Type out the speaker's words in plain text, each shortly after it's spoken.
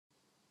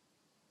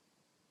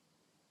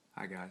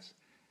Hi guys.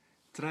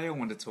 Today I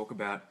want to talk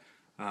about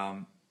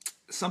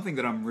something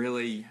that I'm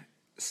really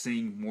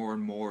seeing more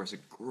and more as a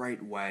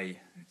great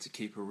way to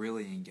keep a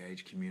really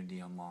engaged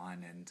community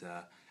online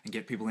and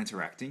get people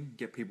interacting,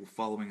 get people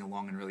following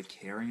along and really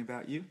caring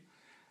about you.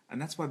 And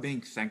that's by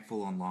being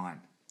thankful online,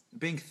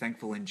 being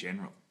thankful in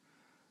general.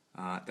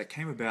 That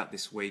came about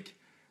this week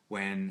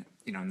when,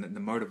 the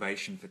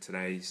motivation for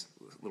today's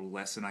little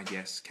lesson, I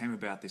guess, came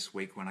about this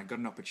week when I got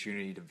an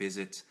opportunity to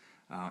visit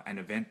an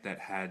event that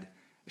had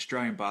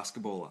Australian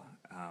basketballer,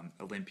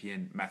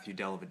 Olympian Matthew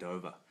Delly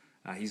Dellavedova.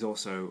 He's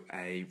also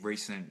a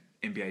recent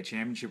NBA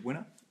championship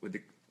winner with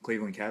the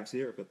Cleveland Cavs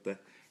here. I've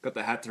got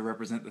the hat to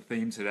represent the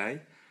theme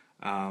today.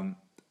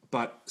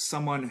 But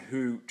someone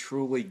who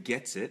truly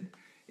gets it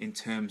in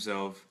terms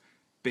of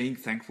being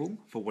thankful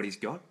for what he's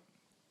got,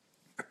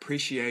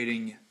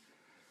 appreciating,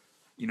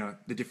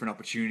 the different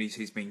opportunities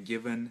he's been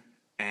given,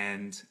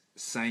 and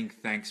saying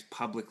thanks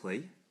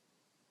publicly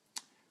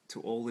to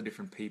all the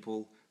different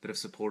people that have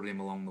supported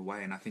him along the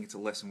way. And I think it's a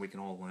lesson we can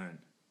all learn.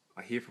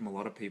 I hear from a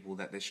lot of people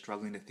that they're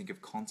struggling to think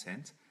of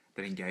content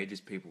that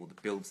engages people,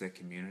 that builds their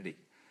community.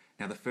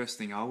 Now, the first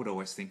thing I would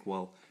always think,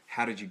 well,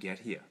 how did you get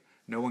here?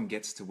 No one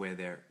gets to where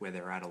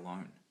they're at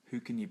alone. Who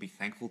can you be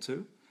thankful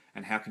to,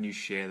 and how can you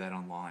share that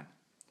online?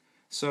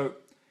 So,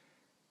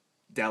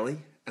 Delly,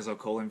 as I'll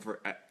call him,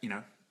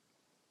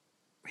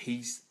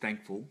 he's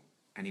thankful,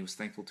 and he was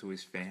thankful to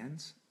his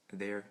fans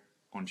there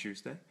on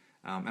Tuesday.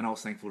 And I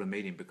was thankful to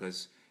meet him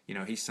because,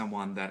 he's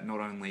someone that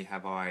not only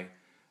have I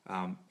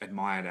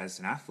admired as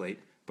an athlete,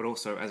 but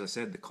also, as I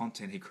said, the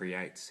content he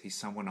creates. He's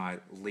someone I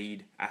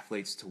lead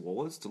athletes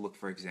towards to look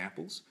for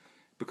examples,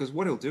 because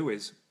what he'll do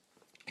is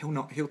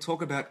he'll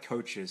talk about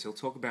coaches, he'll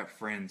talk about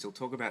friends, he'll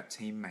talk about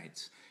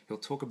teammates, he'll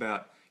talk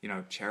about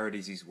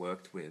charities he's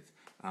worked with,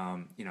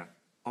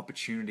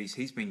 opportunities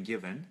he's been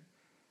given,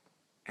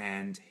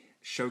 and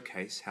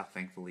showcase how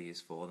thankful he is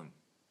for them.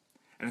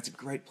 And it's a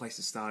great place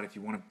to start if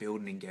you want to build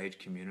an engaged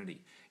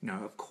community.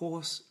 Of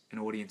course, an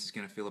audience is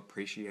going to feel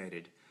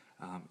appreciated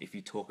if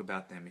you talk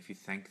about them, if you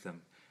thank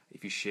them,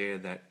 if you share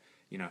that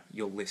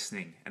you're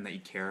listening and that you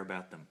care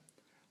about them.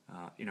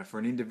 For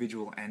an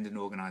individual and an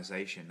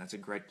organization, that's a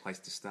great place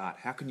to start.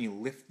 How can you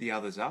lift the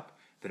others up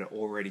that are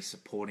already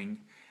supporting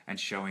and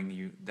showing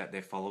you that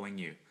they're following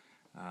you?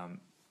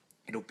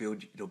 It'll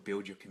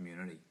build your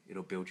community.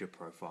 It'll build your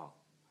profile.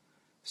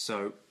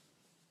 So,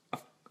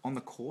 on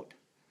the court,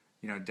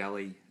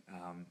 Delly,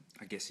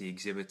 I guess he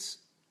exhibits,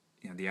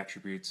 the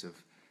attributes of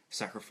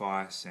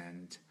sacrifice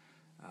and,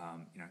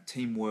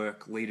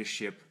 teamwork,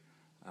 leadership,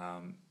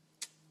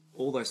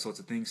 all those sorts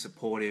of things,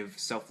 supportive,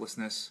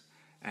 selflessness.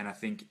 And I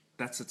think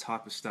that's the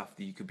type of stuff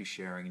that you could be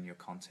sharing in your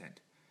content.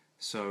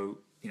 So,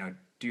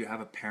 do you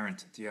have a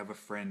parent? Do you have a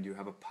friend? Do you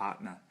have a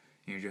partner?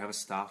 Do you have a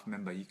staff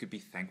member you could be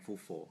thankful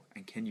for?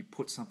 And can you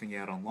put something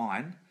out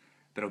online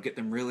that'll get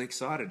them really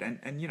excited?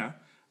 And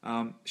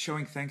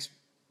showing thanks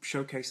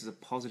showcases a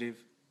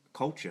positive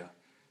culture.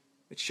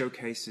 It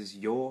showcases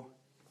your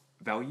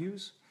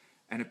values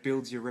and it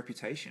builds your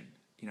reputation,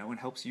 and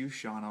helps you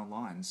shine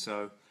online.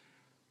 So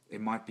it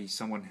might be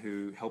someone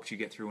who helped you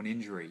get through an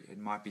injury. It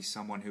might be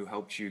someone who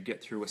helped you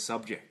get through a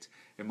subject.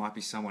 It might be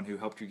someone who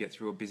helped you get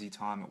through a busy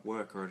time at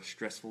work or a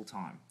stressful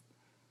time.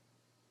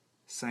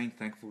 Saying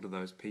thankful to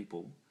those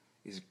people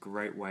is a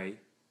great way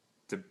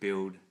to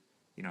build,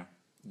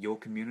 your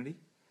community,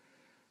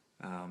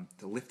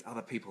 to lift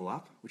other people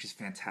up, which is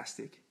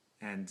fantastic,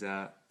 and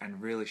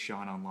really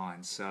shine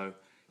online. So,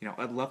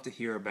 I'd love to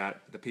hear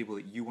about the people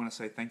that you want to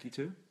say thank you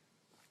to.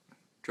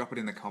 Drop it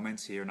in the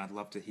comments here, and I'd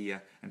love to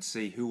hear and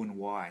see who and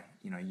why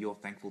you're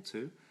thankful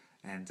to,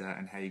 and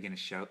how you're going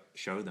to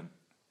show them.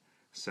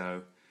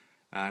 So,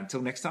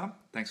 until next time,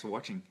 thanks for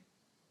watching.